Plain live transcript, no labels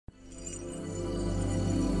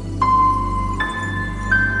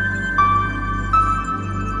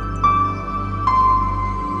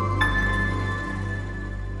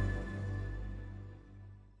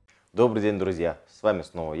Добрый день, друзья! С вами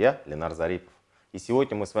снова я, Ленар Зарипов. И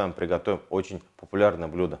сегодня мы с вами приготовим очень популярное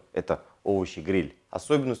блюдо. Это овощи-гриль.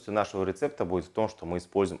 Особенностью нашего рецепта будет в том, что мы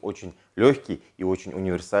используем очень легкий и очень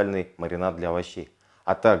универсальный маринад для овощей.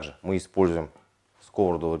 А также мы используем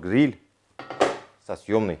сковороду-гриль со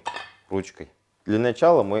съемной ручкой. Для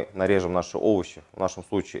начала мы нарежем наши овощи. В нашем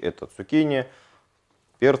случае это цукини,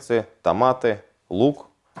 перцы, томаты, лук,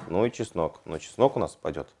 ну и чеснок. Но чеснок у нас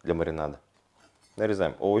пойдет для маринада.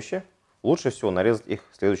 Нарезаем овощи. Лучше всего нарезать их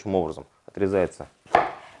следующим образом. Отрезается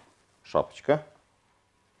шапочка,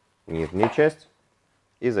 нижняя часть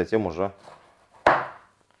и затем уже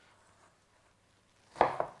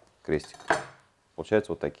крестик.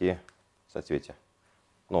 Получаются вот такие соцветия.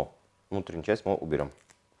 Но внутреннюю часть мы уберем.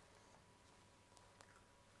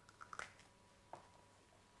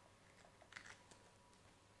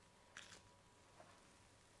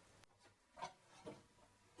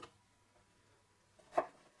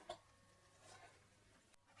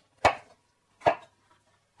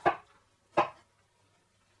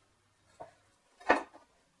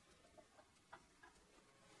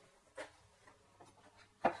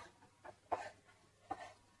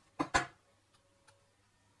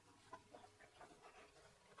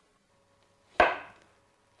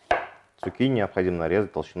 Цукини необходимо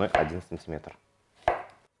нарезать толщиной 1 см.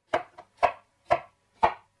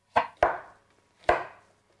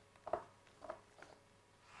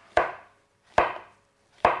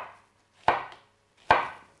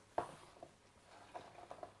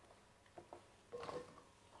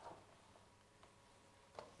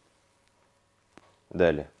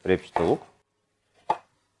 Далее репчатый лук.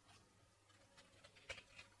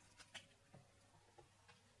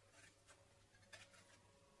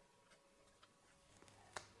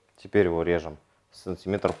 Теперь его режем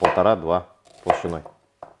сантиметр 1,5-2 толщиной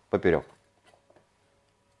поперек.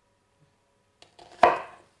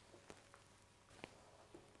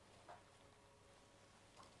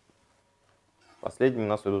 Последними у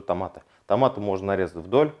нас идут томаты. Томаты можно нарезать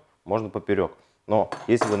вдоль, можно поперек. Но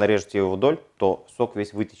если вы нарежете его вдоль, то сок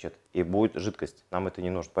весь вытечет и будет жидкость. Нам это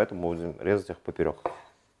не нужно, поэтому будем резать их поперек.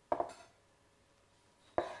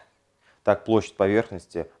 Так площадь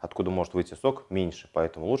поверхности, откуда может выйти сок, меньше,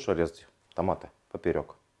 поэтому лучше резать томаты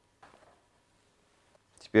поперек.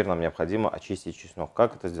 Теперь нам необходимо очистить чеснок.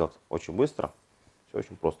 Как это сделать? Очень быстро, все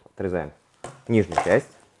очень просто. Отрезаем нижнюю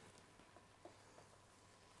часть.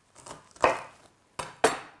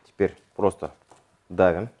 Теперь просто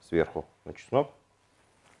давим сверху на чеснок.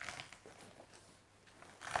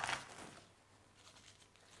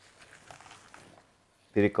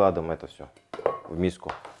 Перекладываем это все в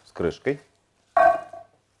миску с крышкой.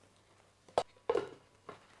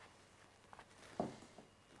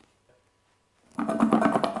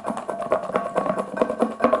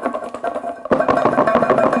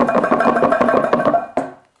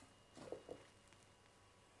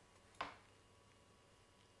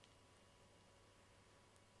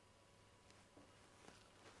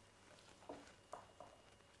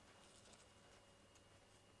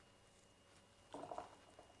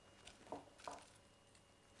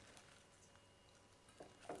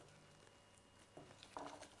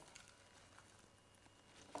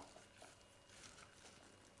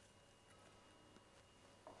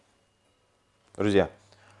 Друзья,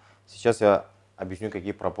 сейчас я объясню,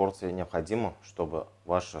 какие пропорции необходимы, чтобы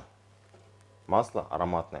ваше масло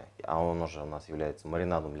ароматное, а оно же у нас является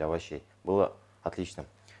маринадом для овощей, было отличным.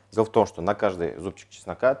 Дело в том, что на каждый зубчик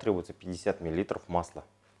чеснока требуется 50 мл масла.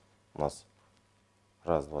 У нас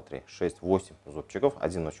 1, 2, 3, 6, 8 зубчиков.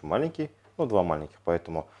 Один очень маленький, ну 2 маленьких,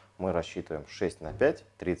 поэтому мы рассчитываем 6 на 5,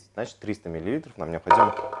 30, значит 300 мл нам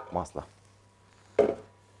необходимо масла.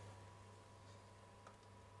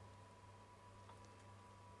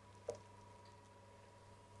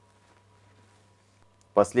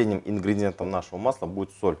 Последним ингредиентом нашего масла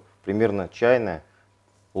будет соль. Примерно чайная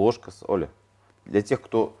ложка соли. Для тех,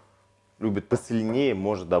 кто любит посильнее,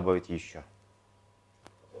 может добавить еще.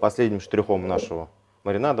 Последним штрихом нашего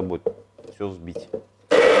маринада будет все взбить.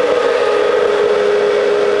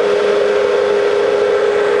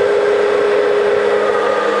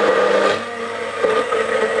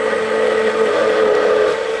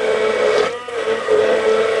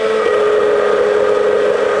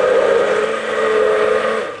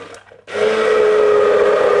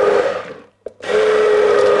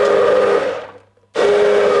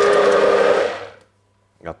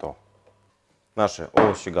 Готово. Наши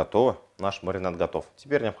овощи готовы, наш маринад готов.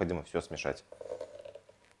 Теперь необходимо все смешать.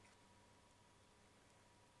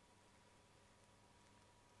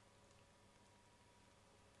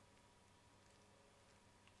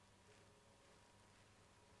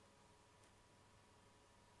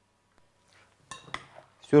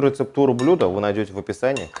 Всю рецептуру блюда вы найдете в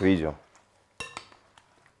описании к видео.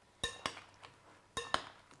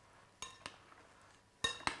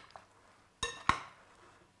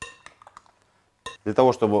 Для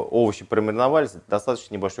того, чтобы овощи промариновались,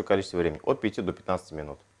 достаточно небольшое количество времени, от 5 до 15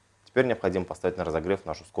 минут. Теперь необходимо поставить на разогрев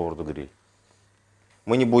нашу сковороду-гриль.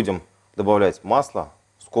 Мы не будем добавлять масло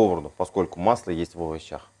в сковороду, поскольку масло есть в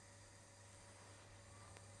овощах.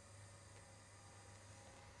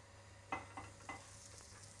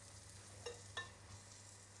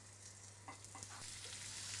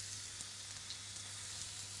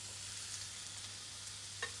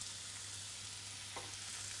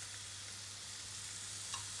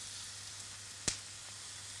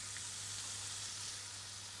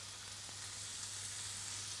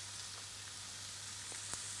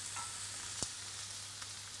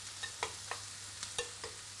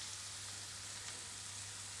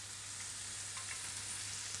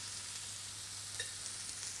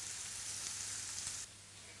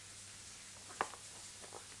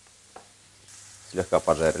 Слегка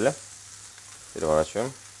поджарили.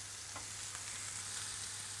 Переворачиваем.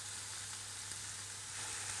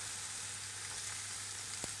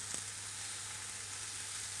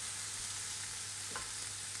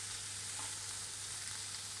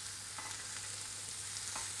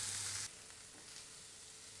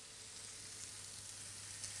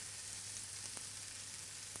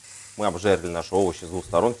 Мы обжарили наши овощи с двух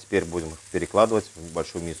сторон. Теперь будем их перекладывать в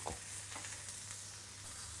большую миску.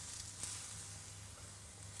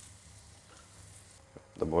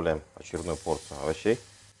 Добавляем очередную порцию овощей.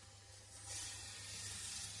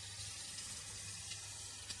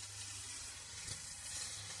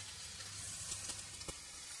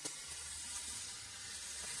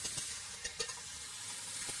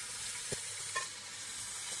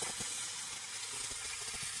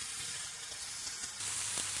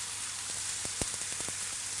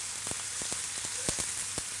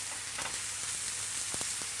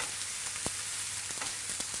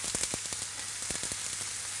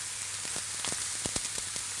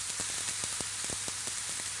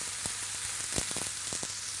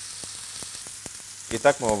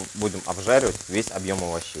 Итак, мы будем обжаривать весь объем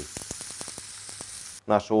овощей.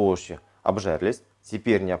 Наши овощи обжарились.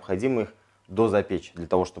 Теперь необходимо их дозапечь, для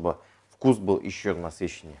того, чтобы вкус был еще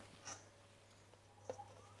насыщеннее.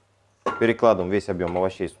 Перекладываем весь объем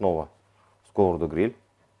овощей снова в сковороду-гриль.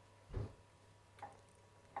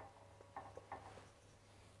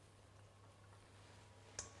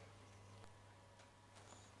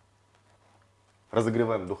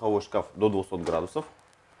 Разогреваем духовой шкаф до 200 градусов.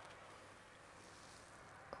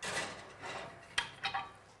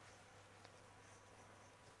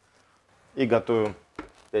 И готовим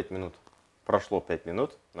 5 минут. Прошло 5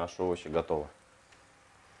 минут, наши овощи готовы.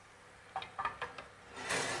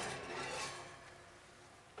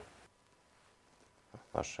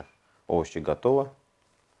 Наши овощи готовы.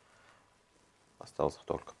 Осталось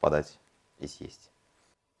только подать и съесть.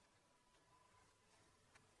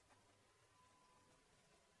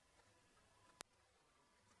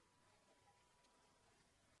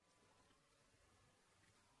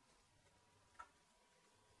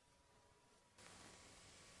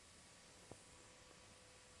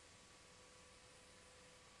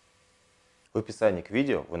 В описании к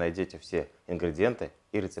видео вы найдете все ингредиенты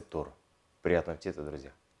и рецептуру. Приятного аппетита,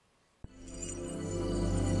 друзья!